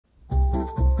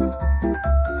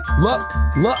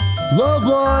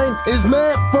LoveLine is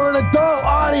meant for an adult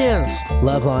audience.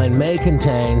 LoveLine may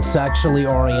contain sexually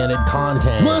oriented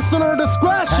content. Listener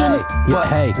discretion.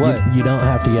 Hey, you don't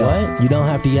have to yell. What? You don't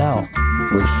have to yell.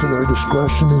 Listener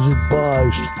discretion is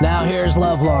advised. Now here's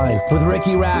LoveLine with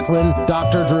Ricky Rackman,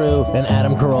 Dr. Drew, and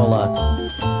Adam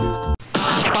Carolla.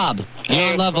 Bob,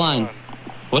 you're on LoveLine.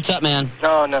 What's up, man?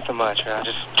 No, nothing much. I'm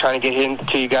just trying to get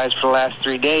into you guys for the last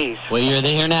 3 days. Well, you're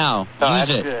here now. Oh, Use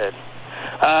that's it. good.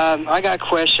 I got a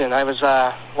question. I was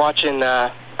watching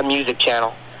a music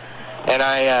channel, and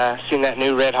I seen that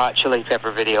new Red Hot Chili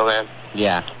Pepper video, man.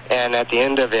 Yeah. And at the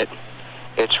end of it,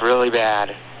 it's really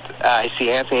bad. I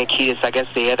see Anthony Kiedis, I guess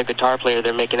the other guitar player,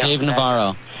 they're making out. Dave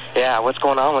Navarro. Yeah, what's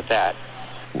going on with that?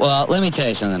 Well, let me tell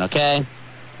you something, okay?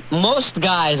 Most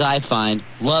guys, I find,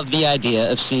 love the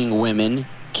idea of seeing women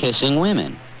kissing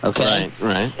women, okay?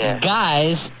 Right. Yeah.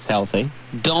 Guys It's healthy.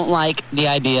 don't like the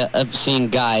idea of seeing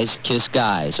guys kiss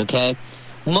guys, okay?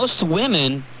 Most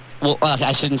women, well,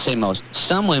 I shouldn't say most.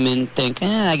 Some women think,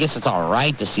 I guess it's all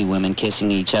right to see women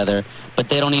kissing each other, but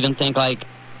they don't even think, like,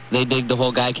 they dig the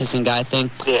whole guy kissing guy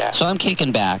thing. Yeah. So I'm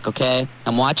kicking back, okay?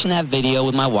 I'm watching that video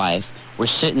with my wife. We're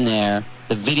sitting there.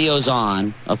 The video's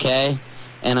on, okay?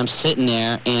 And I'm sitting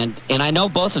there, and I know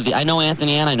both of I know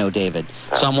Anthony and I know David.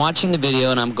 So I'm watching the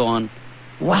video, and I'm going,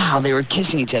 wow, they were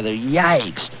kissing each other.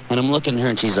 Yikes. And I'm looking at her,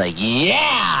 and she's like,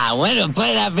 yeah, way to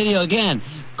play that video again.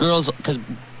 Girls,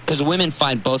 because women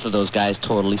find both of those guys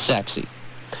totally sexy.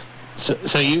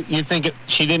 So you think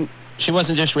she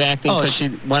wasn't just reacting because she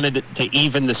wanted to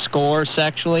even the score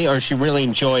sexually, or she really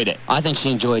enjoyed it? I think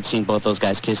she enjoyed seeing both those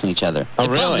guys kissing each other. Oh, It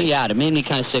bummed really? me out. It made me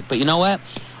kind of sick. But you know what?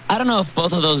 I don't know if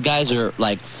both of those guys are,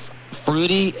 like,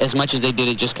 fruity as much as they did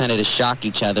it just kind of to shock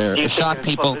each other, Do you or shock think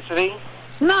there's people. publicity?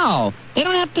 No, they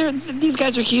don't have to. These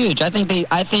guys are huge. I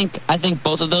think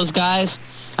both of those guys.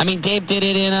 I mean, Dave did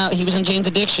it in. He was in Jane's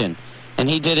Addiction, and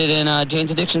he did it in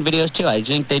Jane's Addiction videos too. I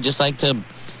think they just like to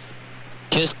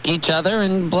kiss each other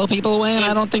and blow people away, and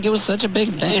I don't think it was such a big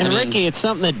thing. And I mean, Ricky, it's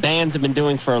something that bands have been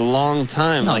doing for a long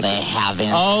time. no, like, they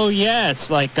haven't. Oh, yes.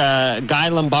 Like Guy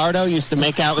Lombardo used to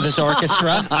make out with his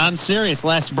orchestra. I'm serious.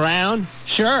 Les Brown?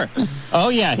 Sure. Oh,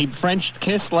 yeah. He French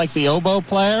kissed like the oboe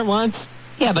player once.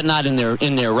 Yeah, but not in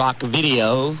their rock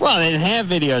video. Well, they didn't have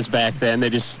videos back then. They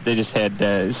just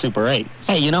had Super 8.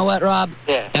 Hey, you know what, Rob?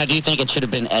 Yeah. Now, do you think it should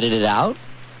have been edited out?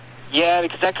 Yeah,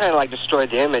 because that kind of like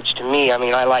destroyed the image to me. I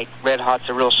mean, I like Red Hot's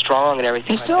are real strong and everything.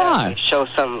 They like still that. are. They show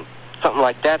something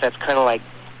like that. That's kind of like,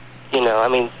 I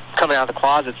mean, coming out of the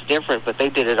closet's different, but they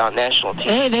did it on national TV.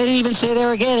 Hey, they didn't even say they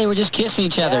were gay. They were just kissing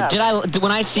each other. Yeah.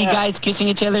 When I see guys kissing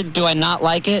each other, do I not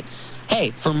like it?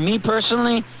 Hey, for me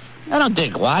personally, I don't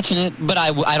dig watching it, but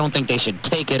I don't think they should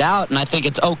take it out, and I think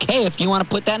it's okay if you want to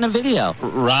put that in a video.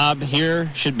 Rob,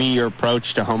 here should be your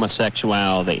approach to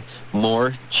homosexuality.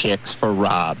 More chicks for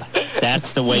Rob.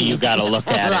 That's the way you got to look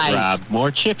at Right. it, Rob.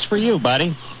 More chicks for you,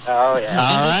 buddy. Oh, yeah. All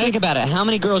And just right. think about it. How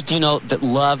many girls do you know that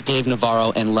love Dave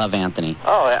Navarro and love Anthony?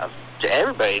 Oh, yeah.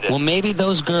 Everybody does. Well, maybe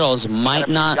those girls might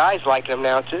not. Guys like them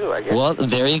now, too, I guess. Well,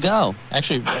 there you go.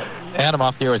 Actually, Adam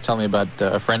off the air was telling me about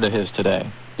a friend of his today.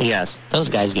 Yes. Those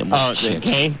guys get more Oh, the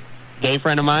chicks. gay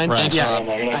friend of mine? Right. Thanks, Yeah. Rob.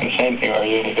 You're not the same thing, are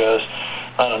you? And he goes,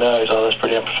 I don't know. He's all this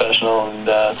pretty unprofessional, and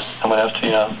I'm gonna have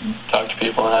to, talk to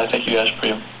people. And I think you guys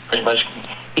pretty much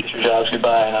kiss your jobs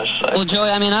goodbye. And I was just like, Well, Joey,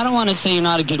 I mean, I don't want to say you're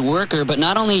not a good worker, but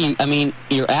not only, I mean,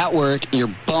 you're at work, you're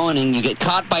boning, you get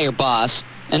caught by your boss,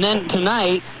 and then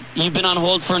tonight, you've been on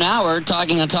hold for an hour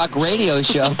talking on a talk radio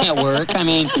show at work. I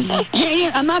mean,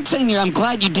 I'm not saying I'm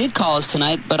glad you did call us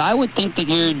tonight, but I would think that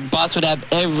your boss would have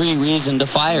every reason to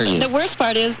fire you. The worst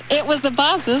part is, it was the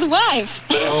boss's wife.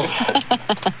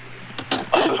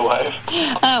 boss's wife.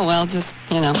 Oh, well, just,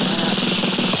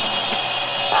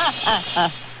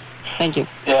 Thank you.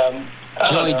 Yeah.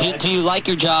 Joey, do you like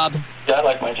your job? Yeah, I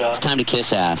like my job. It's time to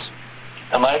kiss ass.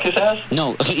 Am I a kiss ass?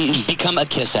 No, become a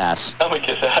kiss ass. I'm a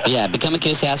kiss ass. Yeah, become a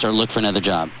kiss ass or look for another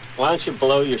job. Why don't you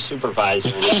blow your supervisor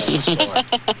in the store?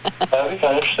 That'd be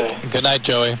kind of interesting. Good night,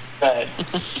 Joey. Right.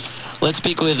 Let's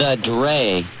speak with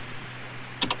Dre.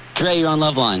 Dre, you're on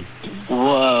LoveLine.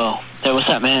 Whoa. Hey, what's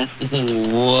up, man?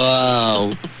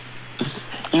 Whoa.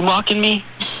 You mocking me?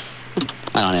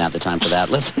 I don't have the time for that.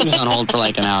 Let's be on hold for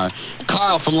like an hour.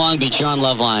 Carl from Long Beach, you're on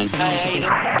LoveLine.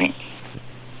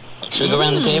 Should we go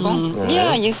around the table?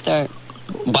 Yeah, you start.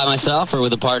 By myself or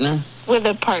with a partner? With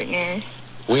a partner.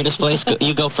 Weirdest place?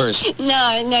 You go first.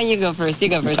 No, you go first. You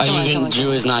go first. Come on.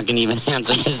 Drew is not going to even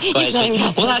answer this He's not question.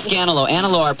 even- We'll ask Anilo.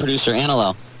 Anilo, our producer.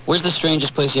 Anilo, where's the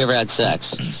strangest place you ever had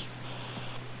sex?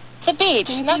 The beach.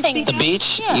 Nothing. The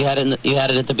beach? Yeah. You had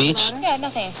it at the beach? Yeah,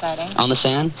 nothing exciting. On the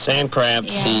sand? Sand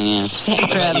crabs. Yeah. Sand, yeah. Sand What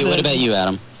about crabs. you? What about you,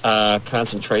 Adam?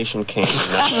 concentration camp in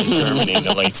Nazi Germany in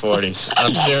the late 40s.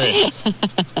 I'm serious.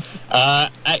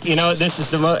 This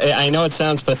is I know it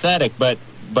sounds pathetic, but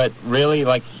really,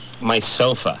 like, my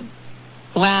sofa.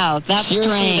 Wow, that's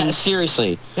strange.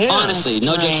 Seriously. Yeah, honestly,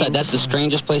 no joke aside, that's the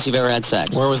strangest place you've ever had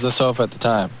sex. Where was the sofa at the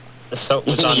time? The sofa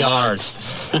was on Mars.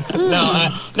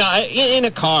 In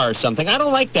a car or something. I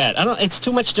don't like that. It's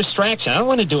too much distraction. I don't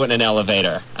want to do it in an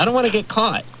elevator. I don't want to get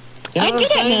caught. You know I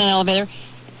did it in an elevator.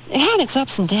 It had its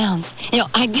ups and downs. Oh,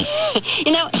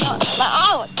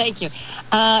 thank you.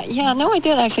 I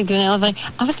did actually do an elevator.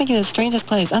 I was thinking of the strangest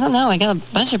place. I don't know. I got a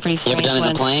bunch of pretty strange ones. You ever done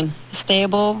it in the plane?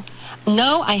 Stable.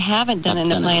 No, I haven't done it in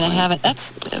the plane. I haven't. That's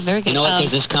very good. You know what?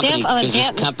 There's this company.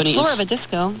 Floor of a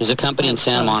disco. There's a company in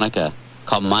Santa Monica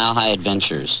called Mile High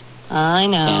Adventures. I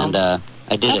know. And I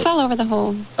did it. That's all over the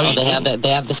whole. Oh, they have that. They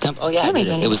have this company. Oh yeah, I did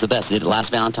it. It was the best. I did it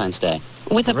last Valentine's Day.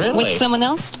 With someone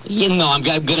else? I'm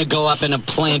gonna go up in a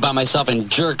plane by myself and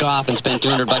jerk off and spend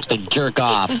 $200 to jerk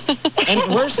off. And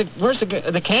where's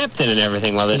the captain and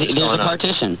everything while this is going on? There's a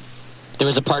partition. There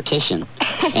was a partition,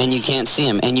 and you can't see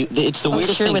him. And it's the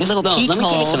weirdest thing. With little let me tell you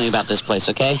holes. something about this place,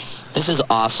 okay? This is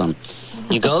awesome.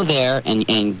 You go there, and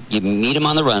you meet him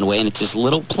on the runway, and it's this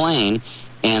little plane,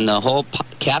 and the whole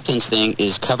captain's thing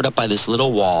is covered up by this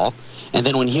little wall. And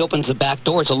then when he opens the back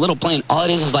door, it's a little plane. All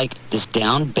it is like this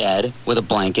down bed with a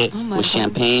blanket, with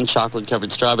champagne,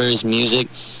 chocolate-covered strawberries, music.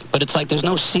 But it's like there's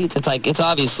no seats. It's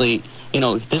obviously,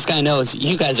 this guy knows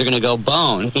you guys are going to go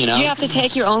bone, Do you have to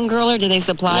take your own girl, or do they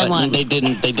supply one? They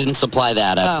didn't supply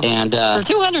that. And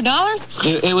for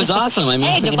 $200? It was awesome. I mean,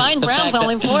 hey, Divine Brown's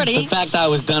only 40. The fact I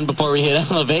was done before we hit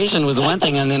elevation was one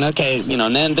thing, and then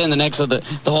then the next the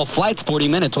whole flight's 40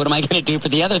 minutes. What am I going to do for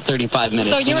the other 35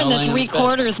 minutes? So you're in the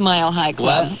 3/4 mile high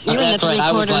club. What? You're in the 3/4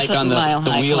 mile high club.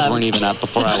 The wheels weren't even up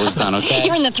before I was done. Okay.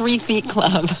 You're in the 3 feet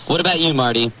club. What about you,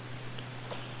 Marty?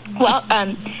 Well,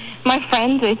 my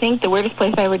friends, I think the weirdest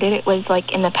place I ever did it was,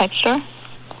 like, in the pet store.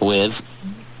 With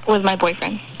my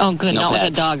boyfriend. Oh, good. No not pets.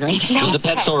 with a dog or anything. Was the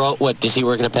pet store, what, does he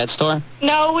work at a pet store?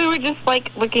 No, we were just,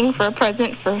 like, looking for a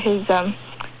present for his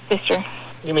sister.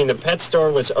 You mean the pet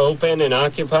store was open and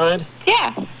occupied?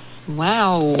 Yeah.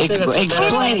 Wow.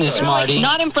 Explain this, Marty.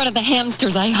 Not in front of the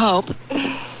hamsters, I hope.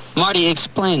 Marty,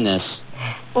 explain this.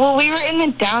 Well, we were in the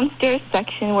downstairs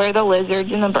section where the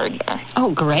lizards and the birds are.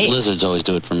 Oh, great. Lizards always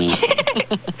do it for me.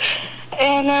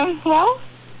 And, well...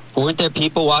 Weren't there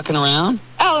people walking around?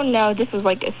 Oh, no, this was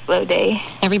like a slow day.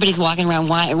 Everybody's walking around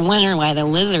wondering why the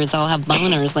lizards all have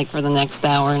boners, like, for the next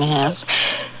hour and a half.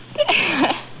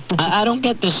 I don't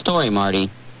get this story, Marty.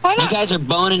 Why not? You guys are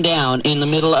boning down in the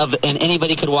middle of... And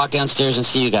anybody could walk downstairs and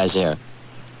see you guys there.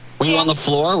 Were you on the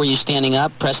floor? Were you standing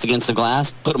up, pressed against the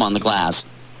glass? Put them on the glass.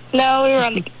 No, we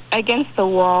were against the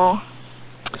wall.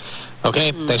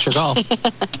 Okay, thanks for calling.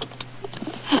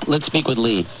 Let's speak with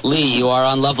Lee. Lee, you are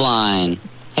on LoveLine.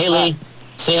 Hey, Lee.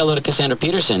 Say hello to Cassandra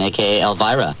Peterson, a.k.a.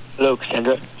 Elvira. Hello,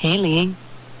 Cassandra. Hey, Lee.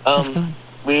 How's it going?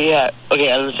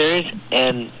 I'm serious,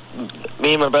 and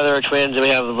me and my brother are twins, and we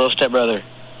have a little stepbrother.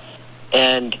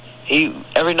 And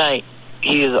every night,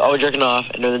 he is always jerking off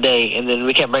during the day, and then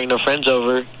we can't bring no friends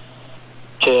over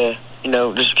to,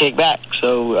 just kick back.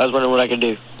 So I was wondering what I could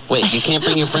do. Wait, you can't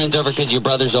bring your friends over because your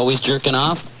brother's always jerking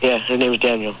off? Yeah, his name is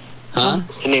Daniel. Huh?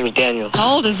 His name is Daniel.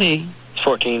 How old is he? He's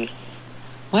 14.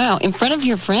 Wow, in front of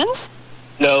your friends?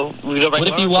 No, we go right. What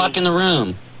if you walk in the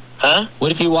room? Huh?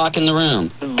 What if you walk in the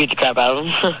room? Beat the crap out of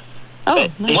him. Oh,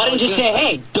 nice. Why didn't you say,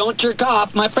 hey, don't jerk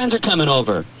off, my friends are coming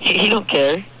over? He don't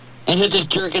care. And he'll just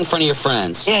jerk in front of your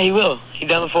friends? Yeah, he will. He's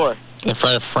done before. In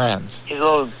front of friends. He's a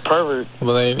little pervert.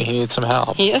 Well, he needs some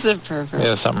help. He is a pervert. Yeah,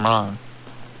 there's something wrong.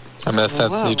 I mean, that's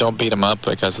not, you don't beat him up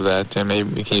because of that. And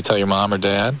maybe, can you tell your mom or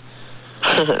dad?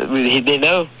 They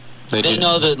know. They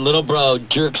know that little bro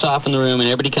jerks off in the room and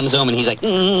everybody comes home and he's like,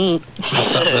 There's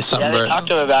something they talked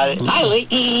to him about it. Hi,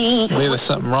 Lee. There's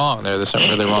something wrong there. There's something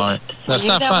really wrong. No, it's Were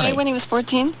you not that funny. way when he was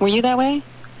 14? Were you that way?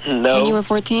 No. When you were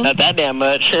 14? Not that damn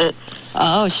much.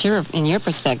 Oh, sure, in your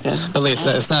perspective. At least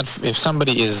it's not. If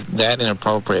somebody is that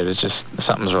inappropriate, it's just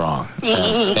something's wrong.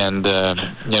 And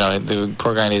the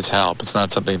poor guy needs help. It's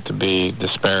not something to be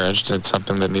disparaged. It's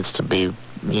something that needs to be.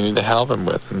 You need to help him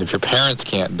with. And if your parents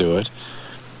can't do it,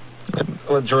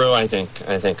 well, Drew, I think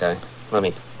let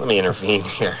me intervene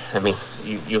here. I mean,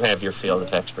 you have your field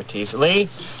of expertise, Lee.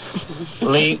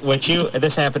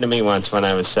 This happened to me once when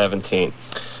I was 17.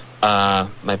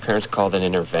 My parents called it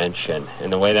intervention,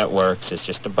 and the way that works is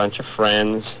just a bunch of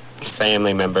friends,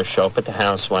 family members show up at the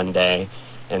house one day,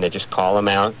 and they just call him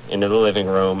out into the living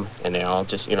room, and they all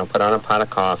just, put on a pot of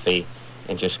coffee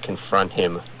and just confront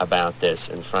him about this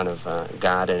in front of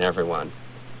God and everyone.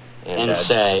 And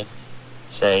say,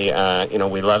 Say,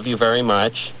 we love you very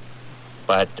much,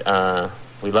 but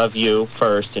we love you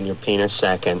first and your penis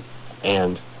second,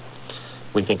 and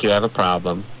we think you have a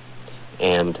problem,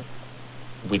 and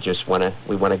we just want to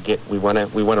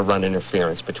run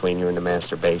interference between you and the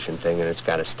masturbation thing, and it's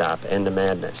got to stop. End the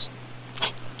madness.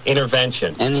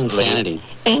 Intervention. End the insanity.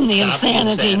 End the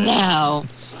insanity now.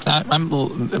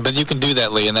 But you can do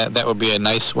that, Lee, and that would be a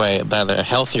nice way, a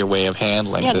healthier way of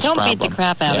handling this problem. Yeah, don't beat the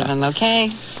crap out of him,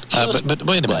 okay? But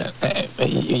wait a minute.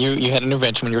 You had an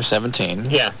intervention when you were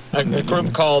 17. Yeah, a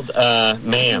group called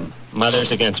MAM, Mothers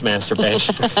Against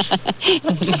Masturbation.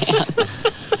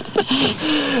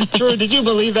 Drew, did you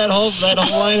believe that whole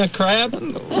line of crap?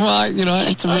 Well,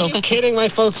 it's a real... Are you kidding? My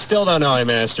folks still don't know I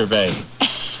masturbate.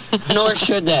 Nor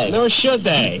should they. Nor should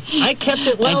they. I kept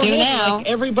it well hidden like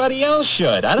everybody else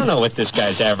should. I don't know what this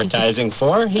guy's advertising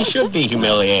for. He should be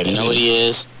humiliated. You know what he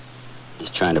is? He's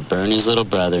trying to burn his little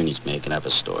brother, and he's making up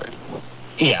a story.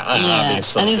 Yeah,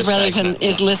 obviously. And his brother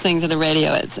is listening to the radio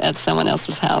at someone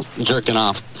else's house. Jerking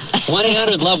off.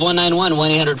 1-800-LOVE-191,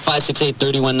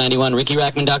 1-800-568-3191. Ricky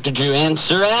Rackman, Dr. Drew, and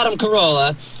Sir Adam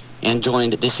Carolla. And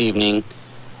joined this evening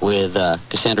with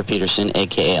Cassandra Peterson,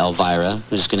 a.k.a. Elvira,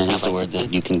 who's going to have a word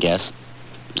that you can guess.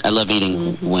 I love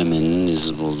eating women is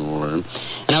the word.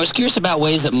 And I was curious about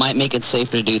ways that might make it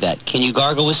safer to do that. Can you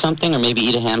gargle with something or maybe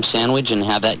eat a ham sandwich and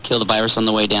have that kill the virus on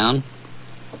the way down?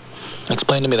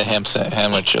 Explain to me the ham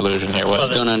sandwich illusion here. Well,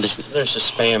 don't understand. There's a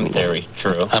spam theory,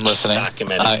 Drew. I'm listening. It's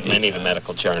documented in many of the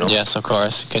medical journals. Yes, of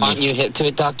course. Aren't you hip to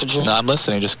it, Dr. Drew? No, I'm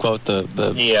listening. Just quote the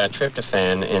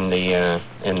tryptophan in the Yeah,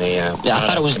 I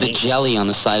thought it was the jelly on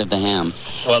the side of the ham.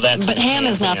 Well, that's. But ham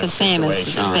is not the same as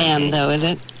spam, though, is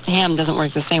it? Ham doesn't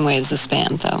work the same way as the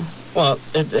spam, though. Well,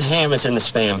 the ham is in the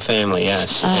spam family,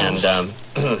 yes. And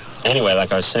anyway,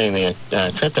 like I was saying, the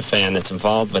tryptophan that's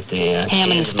involved with the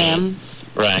ham and the spam.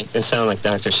 Right. It sounds like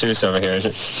Dr. Seuss over here.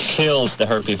 It kills the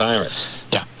herpesvirus.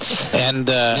 Yeah. And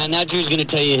now Drew's going to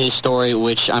tell you his story,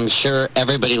 which I'm sure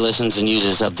everybody listens and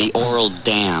uses, of the oral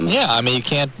dam. Yeah, I mean,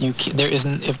 there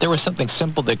isn't, if there was something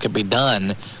simple that could be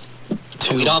done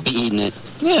we'd all be eating it.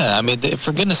 Yeah, I mean,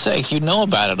 for goodness sakes, you know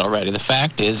about it already. The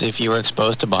fact is, if you are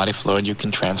exposed to body fluid, you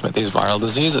can transmit these viral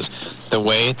diseases. The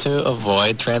way to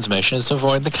avoid transmission is to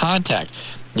avoid the contact.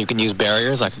 You can use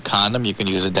barriers like a condom, you can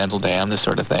use a dental dam, this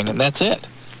sort of thing, and that's it.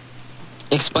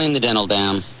 Explain the dental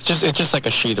dam. It's just like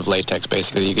a sheet of latex,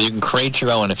 basically. You can create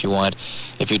your own if you want.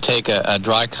 If you take a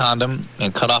dry condom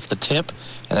and cut off the tip,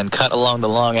 and then cut along the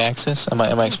long axis. Am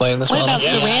I explaining this well? What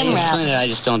about saran wrap? I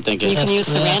just don't think it. You can use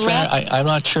saran wrap? I'm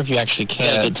not sure if you actually can.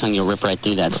 You got a good tongue, you'll rip right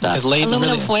through that stuff.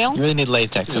 Aluminum foil? You really need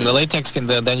latex. And the latex can,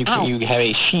 then you have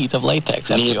a sheet of latex.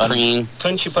 Neoprene.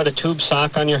 Couldn't you put a tube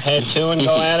sock on your head, too, and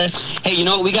go at it? Hey, you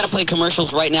know what? We got to play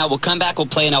commercials right now. We'll come back, we'll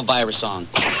play an Elvira song.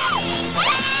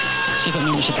 Secret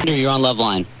membership, you're on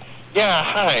LoveLine. Yeah,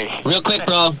 hi. Real quick,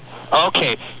 bro.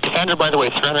 Okay. Cassandra, by the way,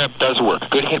 saran wrap does work.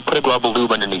 Good hit, put a glove of lube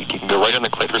underneath. You can go right on the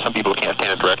clit for some people who can't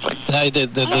stand it directly. No,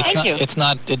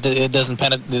 it doesn't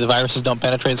penetrate, the viruses don't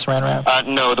penetrate saran wrap?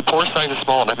 No, the pore size is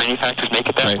small enough. Manufacturers make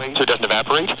it that way so it doesn't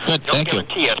evaporate. Good, thank you. Don't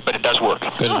guarantee it, but it does work.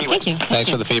 Good. Thank you. Thanks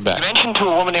for the feedback. You mentioned to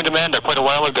a woman named Amanda quite a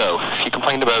while ago, she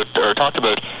complained about, or talked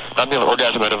about, not being able to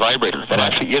orgasm at a vibrator. That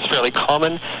actually is fairly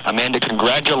common. Amanda,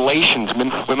 congratulations.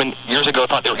 Women years ago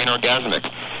thought they were inorgasmic.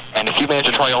 And if you manage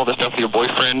to try all this stuff with your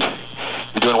boyfriend,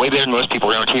 you're doing way better than most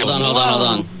people around here. Hold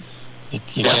on.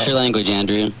 Watch your language,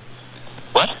 Andrew.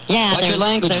 What? Yeah, Watch your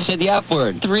language. You said the F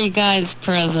word. 3 guys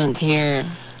present here.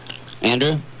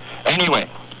 Andrew? Anyway.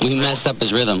 We messed up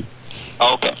his rhythm.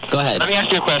 Okay. Go ahead. Let me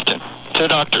ask you a question. To the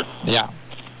doctor. Yeah.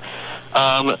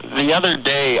 The other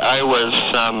day, I was,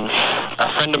 a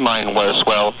friend of mine was,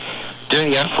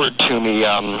 doing the F word to me,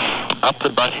 up the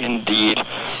butt indeed,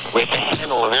 with a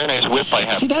handle, a very nice whip I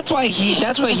have. See, that's why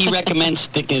he recommends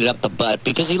sticking it up the butt,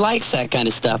 because he likes that kind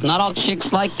of stuff. Not all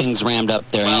chicks like things rammed up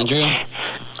there, Andrew.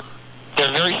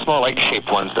 They're very small,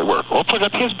 egg-shaped ones that work. We'll put it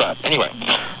up his butt. Anyway.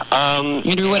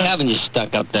 Andrew, what haven't you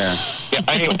stuck up there? Yeah,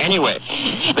 anyway.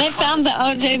 They found the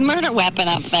O.J. murder weapon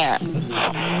up there.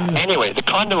 Anyway, the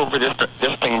condom over this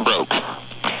thing broke.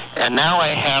 And now I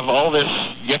have all this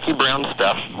yucky brown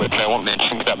stuff, which I won't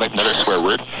mention because that might be another swear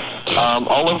word,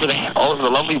 all over the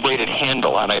lovely braided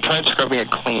handle. And I tried scrubbing it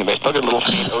clean, but I still get a little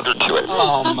faint odor to it.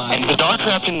 Oh, my. And the doctor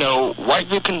has to know what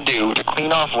you can do to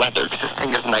clean off leather, because this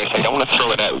thing is nice. I don't want to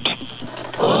throw it out.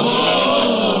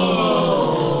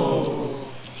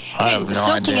 I have no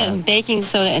Soaking idea. it in baking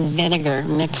soda and vinegar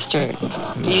mixture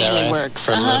usually right? works.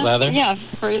 For leather? Yeah,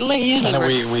 usually I know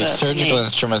works. we surgical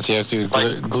instruments, you have to do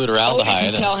glutaraldehyde.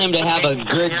 Always tell him to have a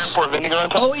good... Pour vinegar on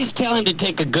top? Always tell him to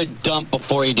take a good dump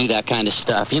before you do that kind of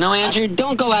stuff. You know, Andrew,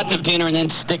 don't go out to dinner and then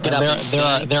stick it up. There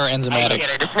are I enzymatic. get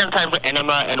it. Just another time for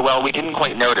enema, and well, we didn't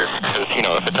quite notice, because, you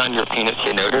know, if it's on your penis,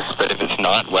 you notice, but if it's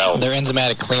not, well... There are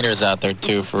enzymatic cleaners out there,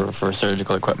 too, for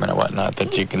surgical equipment and whatnot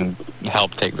that you can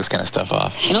help take this kind of stuff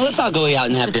off. You know, let's all go out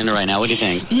and have dinner right now. What do you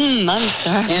think? I'm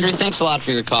starving. Andrew, thanks a lot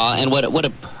for your call, and what a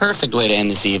perfect way to end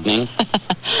this evening.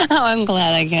 Oh, I'm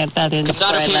glad I got that in.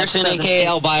 Cassandra Peterson, a.k.a.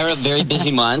 Elvira, very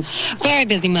busy month. Very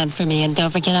busy month for me, and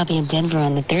don't forget I'll be in Denver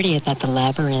on the 30th at the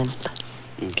Labyrinth.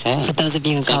 Okay. For those of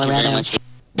you in Thank you very Colorado. much.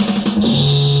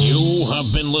 You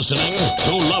have been listening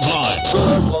to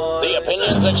LoveLine. The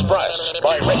opinions expressed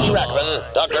by Ricky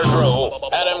Rackman, Dr. Drew,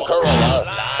 Adam Carolla,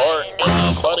 or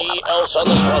anybody else on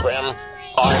this program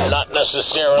are not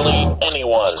necessarily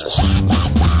anyone's.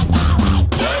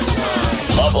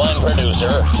 LoveLine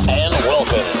producer, Ann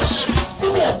Wilkins.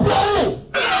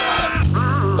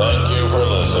 Thank you